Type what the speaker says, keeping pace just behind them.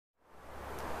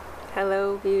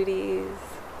Hello beauties.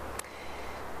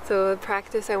 So the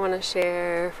practice I want to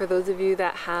share for those of you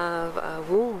that have a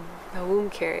womb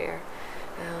carrier.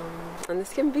 And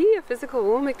this can be a physical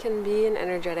womb, it can be an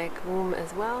energetic womb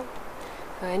as well.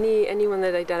 So anyone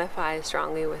that identifies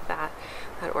strongly with that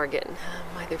organ,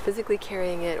 either physically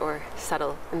carrying it or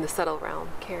in the subtle realm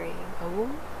carrying a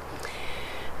womb.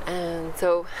 And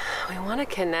so we want to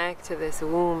connect to this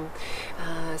womb,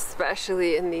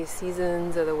 especially in these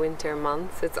seasons of the winter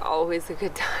months. It's always a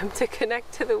good time to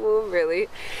connect to the womb, really.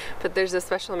 But there's a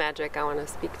special magic I want to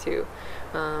speak to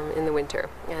in the winter.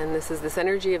 And this is this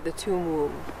energy of the tomb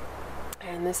womb.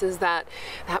 And this is that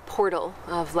portal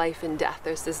of life and death.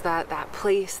 There's that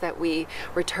place that we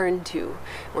return to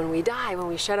when we die, when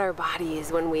we shed our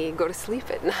bodies, when we go to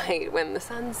sleep at night, when the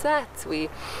sun sets. We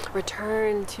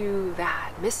return to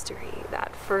that mystery,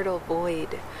 that fertile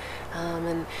void.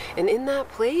 And in that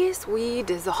place we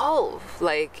dissolve.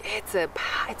 Like it's a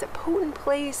potent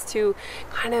place to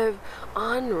kind of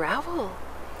unravel,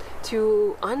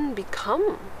 to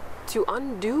unbecome, to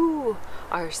undo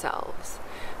ourselves.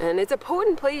 And it's a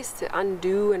potent place to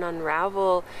undo and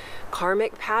unravel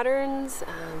karmic patterns,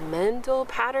 mental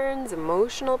patterns,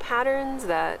 emotional patterns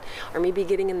that are maybe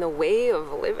getting in the way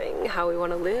of living how we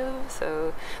want to live.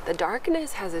 So the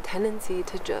darkness has a tendency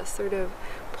to just sort of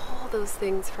pull those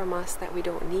things from us that we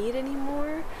don't need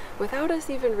anymore without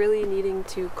us even really needing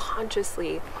to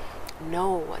consciously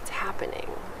know what's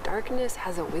happening. Darkness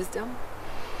has a wisdom.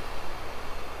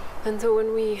 And so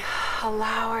when we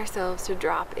allow ourselves to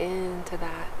drop into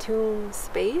that tomb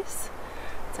space,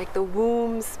 it's like the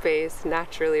womb space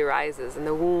naturally rises. And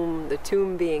the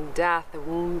tomb being death, the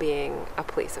womb being a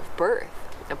place of birth,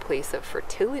 a place of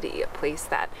fertility, a place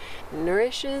that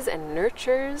nourishes and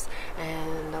nurtures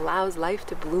and allows life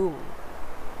to bloom.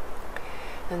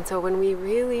 And so when we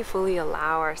really fully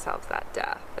allow ourselves that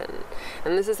death,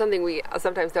 and this is something we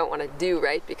sometimes don't want to do,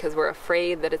 right? Because we're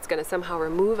afraid that it's going to somehow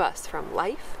remove us from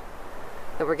life,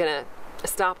 that we're going to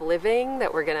stop living,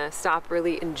 that we're going to stop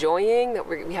really enjoying, that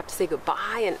we have to say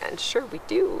goodbye, and sure we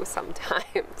do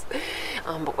sometimes.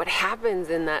 But what happens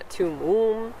in that tomb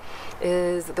womb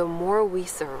is the more we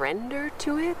surrender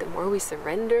to it, the more we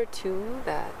surrender to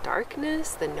the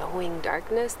darkness, the knowing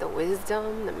darkness, the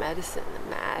wisdom, the medicine, the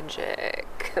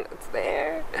magic that's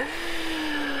there,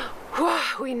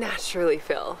 we naturally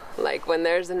feel like when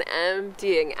there's an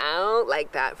emptying out,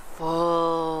 like that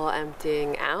full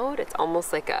emptying out. It's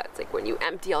almost like it's like when you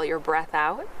empty all your breath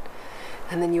out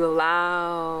and then you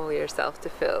allow yourself to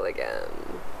fill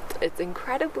again. It's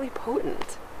incredibly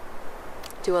potent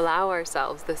to allow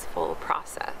ourselves this full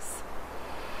process.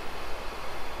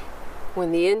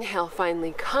 When the inhale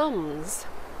finally comes,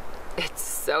 it's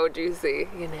so juicy,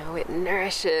 you know, it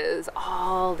nourishes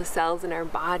all the cells in our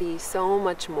body so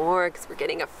much more because we're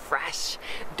getting a fresh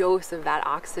dose of that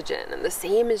oxygen. And the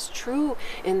same is true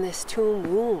in this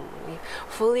tomb womb. We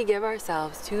fully give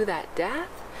ourselves to that death,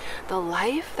 the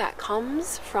life that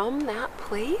comes from that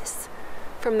place,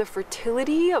 from the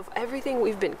fertility of everything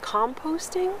we've been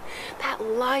composting. That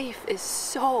life is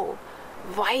so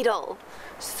vital,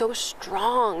 so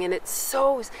strong, and it's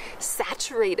so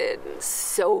saturated and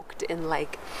soaked in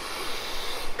like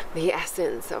the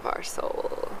essence of our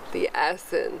soul, the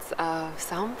essence of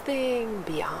something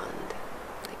beyond,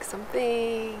 like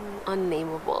something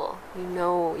unnameable. You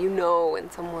know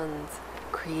when someone's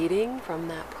creating from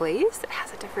that place, it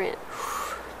has a different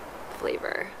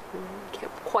flavor. You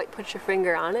can't quite put your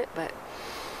finger on it, but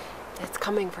it's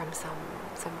coming from some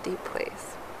deep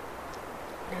place.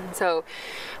 And so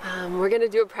we're going to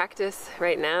do a practice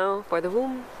right now for the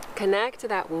womb. Connect to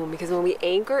that womb, because when we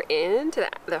anchor into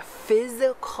the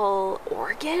physical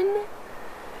organ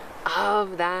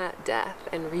of that death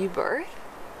and rebirth,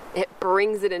 it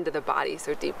brings it into the body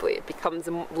so deeply. It becomes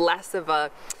less of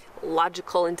a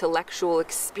logical, intellectual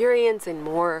experience and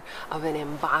more of an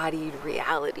embodied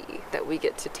reality that we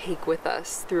get to take with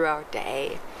us through our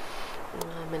day.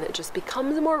 And it just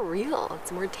becomes more real.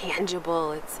 It's more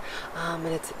tangible.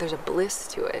 There's a bliss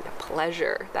to it, a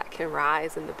pleasure that can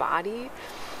rise in the body,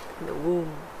 in the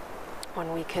womb,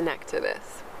 when we connect to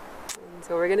this. And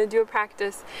so we're going to do a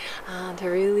practice to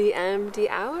really empty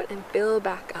out and fill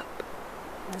back up.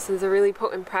 This is a really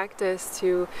potent practice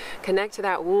to connect to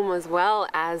that womb as well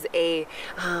as a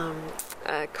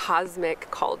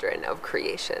cosmic cauldron of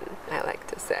creation, I like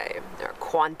to say, or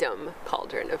quantum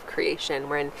cauldron of creation,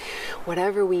 wherein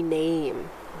whatever we name,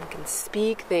 we can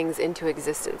speak things into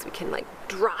existence. We can like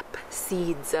drop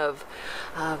seeds of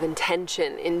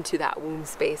intention into that womb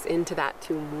space, into that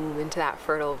tomb womb, into that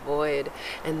fertile void,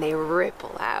 and they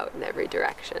ripple out in every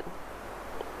direction.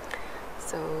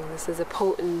 So this is a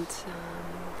potent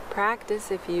practice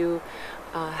if you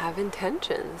have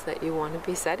intentions that you want to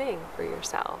be setting for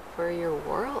yourself, for your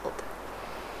world.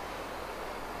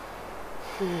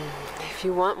 If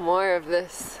you want more of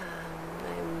this,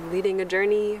 I'm leading a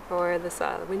journey for this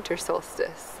winter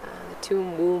solstice, the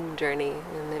tomb womb journey,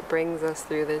 and it brings us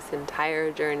through this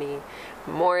entire journey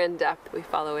more in depth. We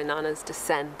follow Inanna's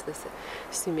descent, this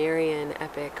Sumerian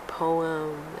epic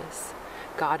poem, this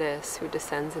goddess who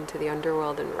descends into the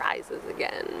underworld and rises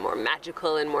again, more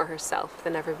magical and more herself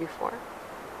than ever before.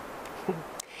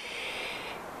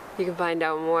 You can find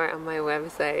out more on my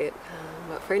website,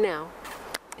 but for now,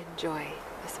 enjoy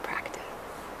this practice.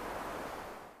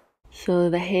 So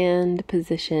the hand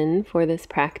position for this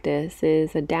practice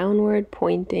is a downward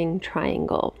pointing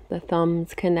triangle. The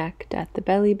thumbs connect at the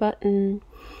belly button.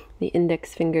 The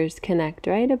index fingers connect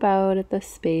right about at the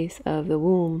space of the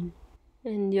womb.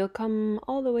 And you'll come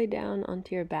all the way down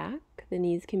onto your back. The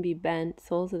knees can be bent,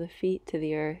 soles of the feet to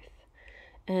the earth,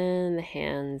 and the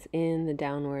hands in the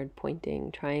downward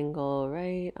pointing triangle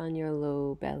right on your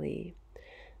low belly.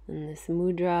 And this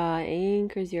mudra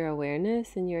anchors your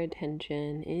awareness and your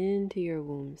attention into your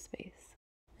womb space.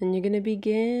 And you're going to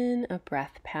begin a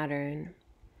breath pattern.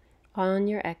 On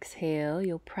your exhale,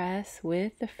 you'll press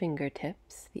with the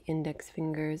fingertips, the index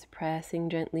fingers pressing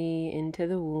gently into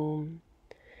the womb,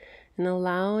 and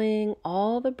allowing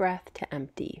all the breath to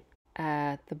empty.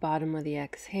 At the bottom of the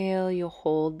exhale, you'll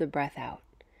hold the breath out.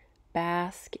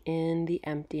 Bask in the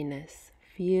emptiness,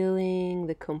 feeling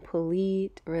the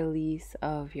complete release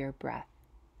of your breath.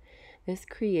 This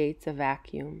creates a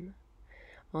vacuum.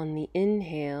 On the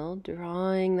inhale,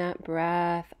 drawing that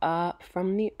breath up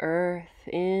from the earth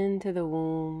into the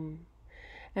womb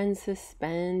and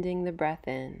suspending the breath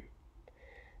in.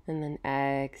 And then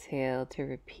exhale to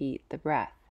repeat the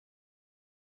breath.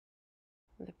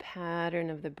 The pattern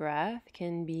of the breath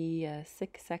can be a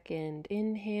 6-second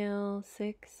inhale,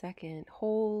 6-second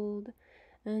hold,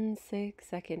 and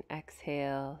 6-second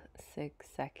exhale,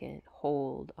 6-second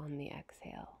hold on the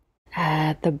exhale.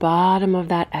 At the bottom of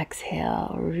that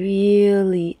exhale,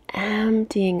 really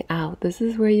emptying out. This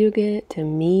is where you get to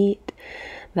meet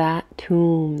that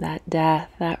tomb, that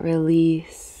death, that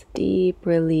release, deep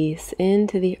release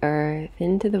into the earth,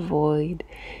 into the void,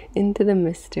 into the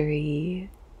mystery.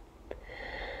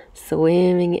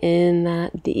 Swimming in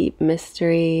that deep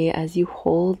mystery as you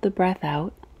hold the breath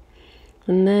out.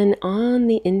 And then on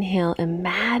the inhale,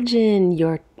 imagine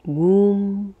your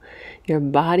womb, your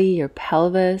body, your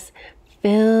pelvis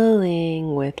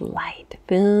filling with light,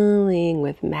 filling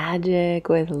with magic,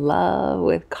 with love,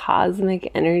 with cosmic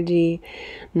energy,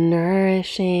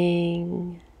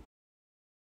 nourishing.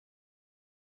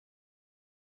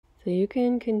 So you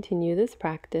can continue this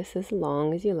practice as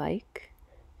long as you like.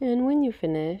 And when you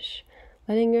finish,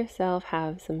 letting yourself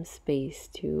have some space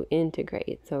to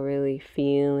integrate. So really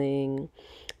feeling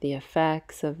the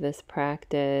effects of this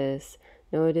practice,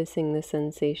 noticing the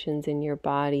sensations in your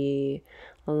body,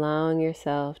 allowing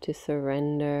yourself to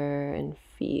surrender and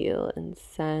feel and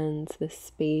sense the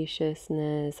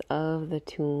spaciousness of the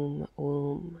tomb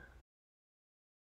womb.